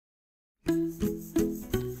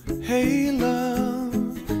Hey love,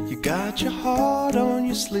 you got your heart on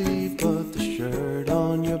your sleeve, but the shirt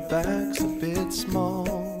on your back's a bit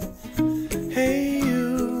small. Hey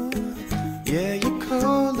you, yeah, your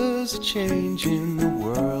colors are changing, the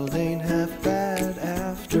world ain't half bad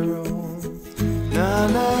after all. Na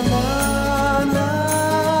na na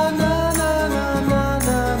na na na na na na na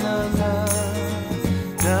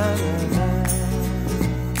na na na.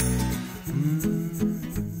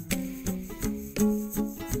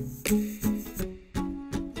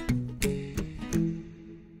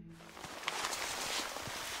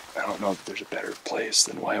 I don't know if there's a better place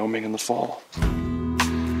than Wyoming in the fall.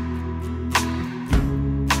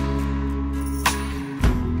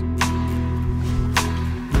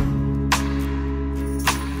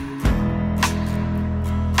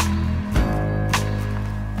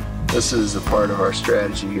 This is a part of our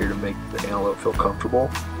strategy here to make the antelope feel comfortable.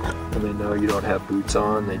 When they know you don't have boots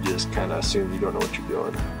on, they just kind of assume you don't know what you're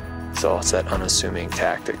doing. So it's that unassuming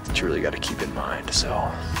tactic that you really got to keep in mind.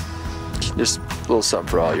 So just a little something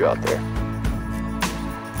for all you out there.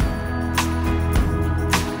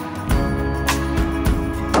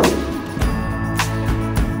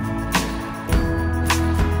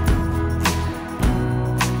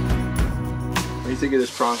 What do you think of this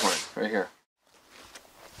pronghorn right here?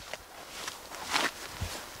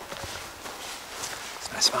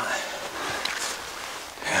 Nice spot.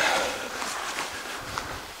 Yeah.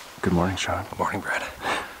 Good morning, Sean. Good morning, Brad.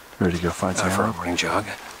 Ready to go find some for a morning jog?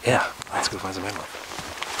 Yeah, let's go find some antelope.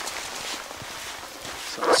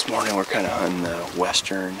 So this morning we're kind of on the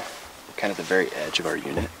western, kind of the very edge of our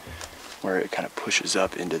unit, where it kind of pushes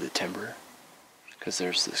up into the timber. Because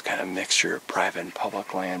there's this kind of mixture of private and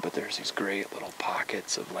public land, but there's these great little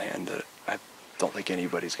pockets of land that I don't think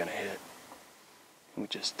anybody's going to hit. We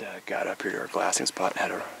just got up here to our glassing spot and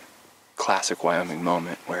had a classic Wyoming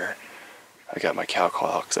moment where I got my cow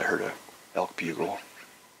call out because I heard a elk bugle,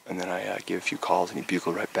 and then I gave a few calls and he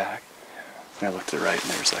bugled right back. And I looked to the right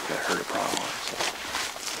and there's like a herd of pronghorn. So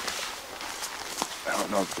I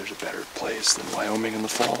don't know if there's a better place than Wyoming in the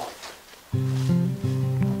fall.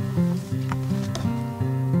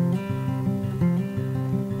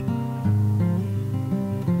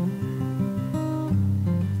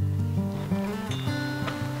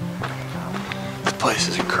 Place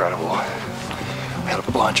is incredible. We had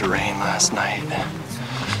a bunch of rain last night,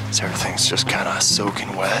 so everything's just kind of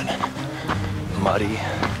soaking wet, muddy.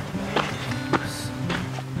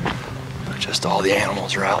 But just all the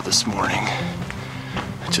animals are out this morning.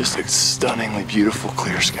 Just a stunningly beautiful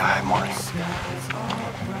clear sky morning.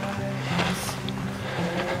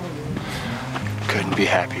 Couldn't be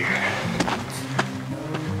happier.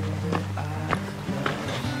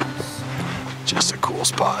 Just a cool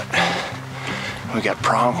spot. We got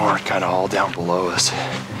pronghorn kind of all down below us,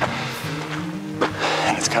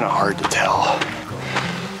 and it's kind of hard to tell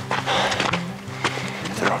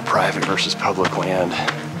if they're on private versus public land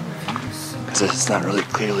because it's not really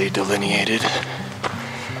clearly delineated.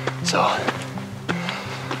 So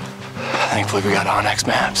thankfully we got Onyx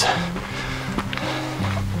maps.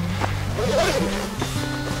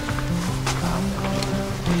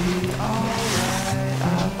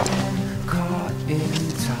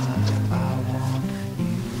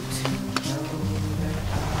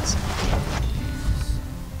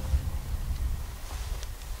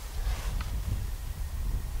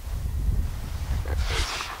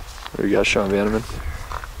 There you got Sean Vanaman.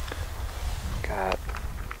 Got a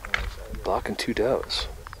buck and 2 does.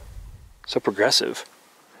 So progressive.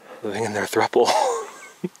 Living in their throuple.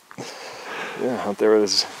 Yeah, out there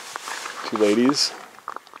was 2 ladies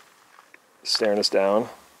staring us down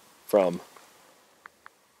from,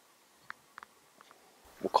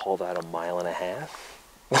 we'll call that a 1.5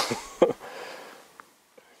 miles.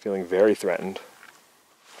 Feeling very threatened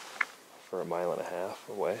for a 1.5 miles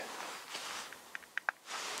away.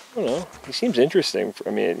 I don't know, he seems interesting. I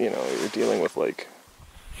mean, you know, you're dealing with like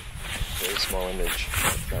very small image,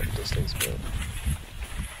 not distance, but.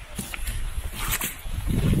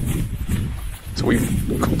 So we've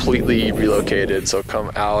completely relocated, so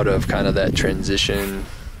come out of kind of that transition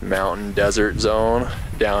mountain desert zone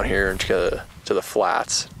down here to the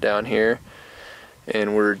flats down here.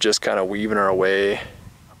 And we're just kind of weaving our way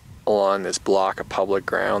along this block of public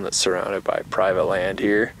ground that's surrounded by private land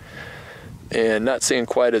here. And not seeing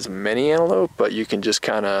quite as many antelope, but you can just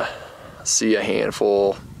kind of see a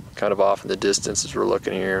handful kind of off in the distance as we're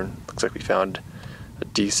looking here. And looks like we found a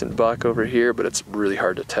decent buck over here, but it's really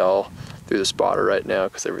hard to tell through the spotter right now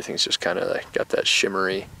because everything's just kind of like got that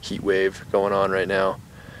shimmery heat wave going on right now.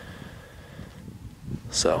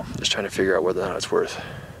 So just trying to figure out whether or not it's worth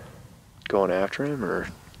going after him or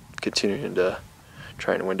continuing to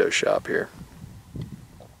try and window shop here.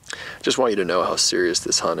 Just want you to know how serious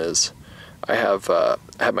this hunt is. I have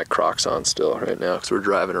my Crocs on still right now because we're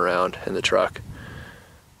driving around in the truck.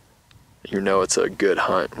 You know it's a good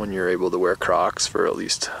hunt when you're able to wear Crocs for at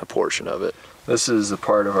least a portion of it. This is a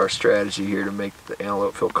part of our strategy here to make the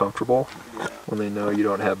antelope feel comfortable. When they know you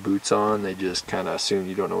don't have boots on, they just kind of assume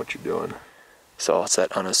you don't know what you're doing. So it's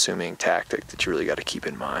that unassuming tactic that you really got to keep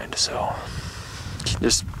in mind. So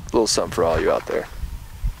just a little something for all you out there.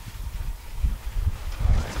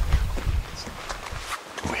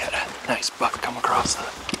 We had a nice buck come across the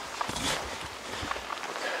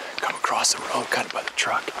road, cut it by the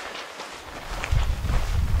truck,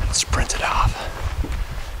 and sprinted off.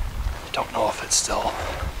 Don't know if it's still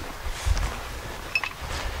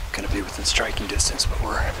gonna be within striking distance, but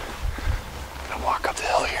we're gonna walk up the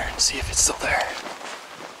hill here and see if it's still there.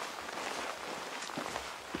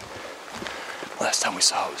 Last time we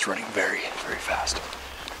saw it was running very, very fast.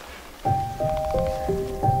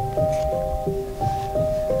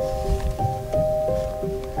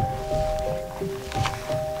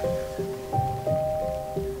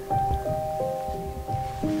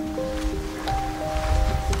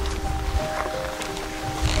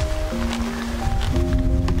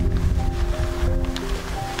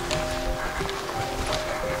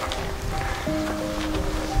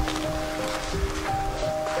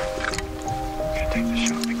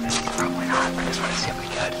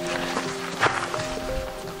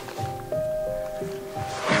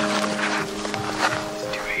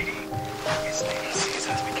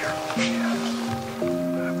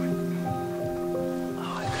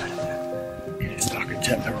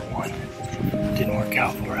 Attempt number one didn't work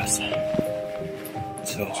out for us.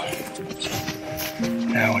 So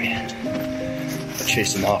now we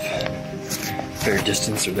chased them off fair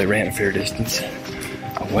distance, or they ran a fair distance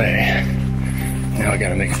away. Now I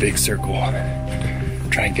gotta make a big circle,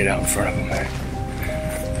 try and get out in front of them.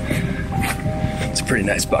 It's a pretty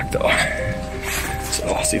nice buck though. So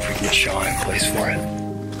I'll see if we can get Sean in place for it.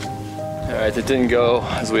 Alright, that didn't go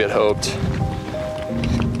as we had hoped.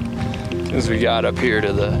 As we got up here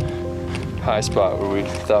to the high spot where we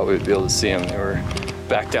thought we'd be able to see them, they were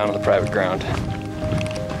back down on the private ground.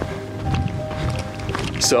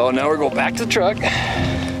 So now we're going back to the truck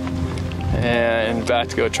and back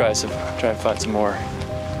to go try and find some more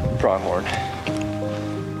pronghorn.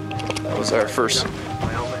 That was our first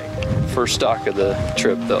stock of the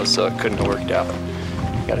trip though, so it couldn't have worked out.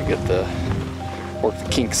 Gotta work the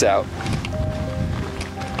kinks out.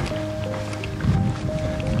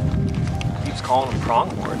 Calling them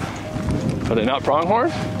pronghorn. Are they not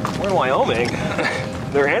pronghorn? We're in Wyoming.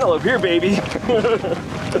 They're antelope here, baby.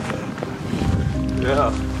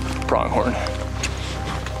 Yeah. Pronghorn. A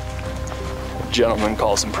gentleman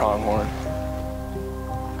calls them pronghorn.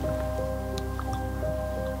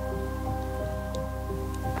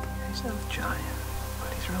 He's not a giant,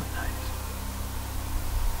 but he's really nice.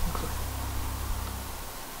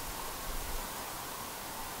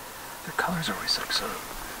 Their colors are always like so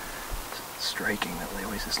striking that they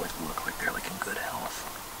always just like look like they're like in good health.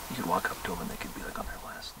 You could walk up to them and they could be like on their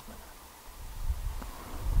last.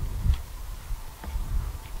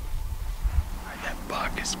 That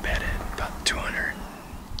buck is bedded about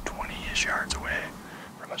 220-ish yards away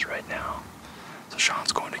from us right now. So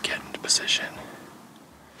Sean's going to get into position.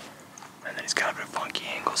 And then he's got a bit of funky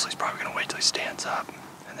angle, so he's probably going to wait till he stands up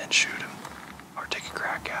and then shoot him or take a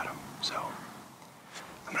crack at him. So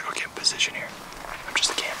I'm going to go get in position here. I'm just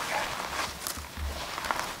a camera guy.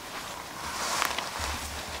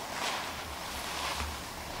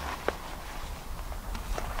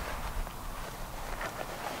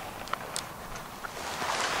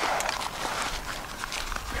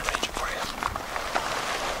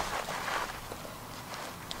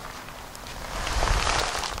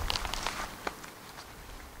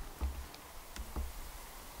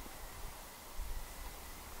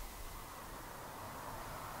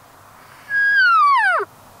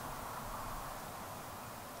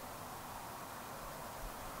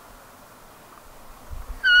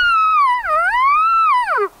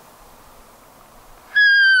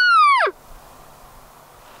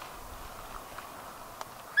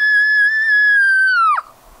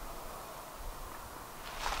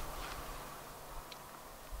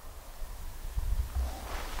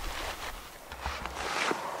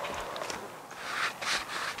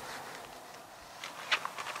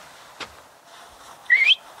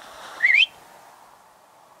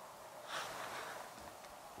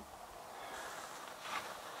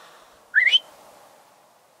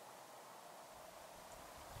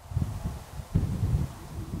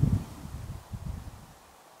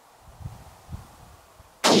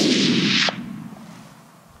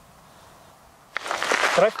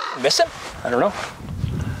 Did I miss him? I don't know.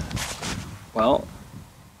 Well,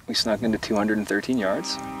 we snuck into 213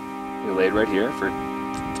 yards. We laid right here for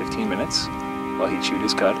 15 minutes while he chewed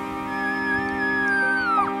his cud.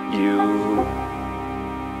 You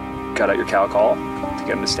got out your cow call to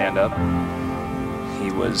get him to stand up.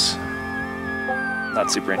 He was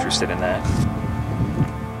not super interested in that.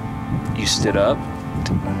 You stood up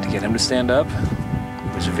to get him to stand up.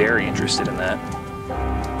 He was very interested in that.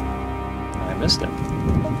 And I missed him.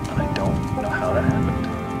 And I don't know how that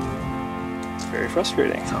happened. It's very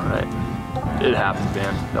frustrating. It's all right. It happens,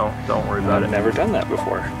 man. Don't worry about it. I've never done that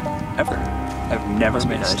before. Ever. I've never Must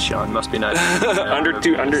be missed. nice, Sean. Must be nice.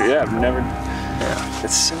 Yeah, I've never. Yeah.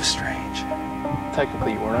 It's so strange.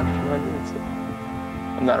 Technically, you weren't under 200. So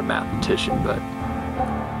I'm not a mathematician, but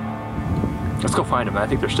let's go find them. I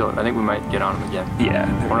think we might get on them again. Yeah.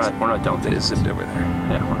 We're not done. They zipped over there.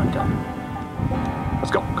 Yeah, we're not done.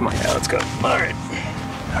 Let's go. Come on. Yeah, let's go. All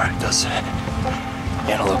right, those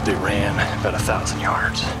antelope, they ran about 1,000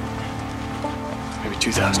 yards, maybe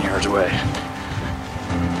 2,000 yards away.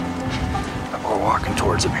 But we're walking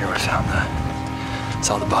towards them here. We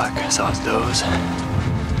saw the buck, saw his does.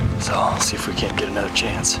 So I'll see if we can't get another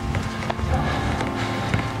chance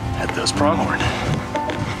at those pronghorn.